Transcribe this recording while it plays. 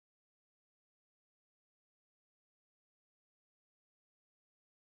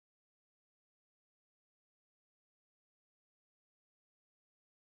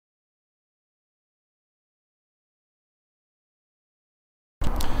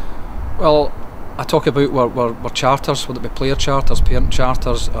Well, I talk about our charters, whether it be player charters, parent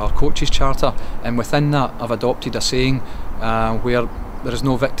charters, or coaches charter, and within that I've adopted a saying where there is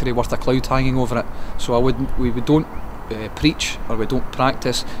no victory worth a cloud hanging over it. So we don't preach, or we don't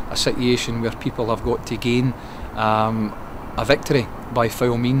practice a situation where people have got to gain a victory by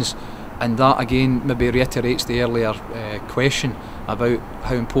foul means, and that again maybe reiterates the earlier question about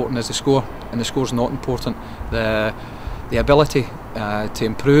how important is the score, and the score's not important. The ability to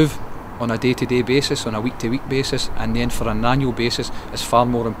improve on a day-to-day basis, on a week-to-week basis, and then for an annual basis is far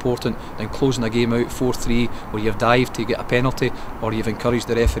more important than closing a game out 4-3 where you've dived to get a penalty or you've encouraged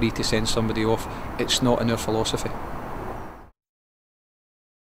the referee to send somebody off. It's not in our philosophy.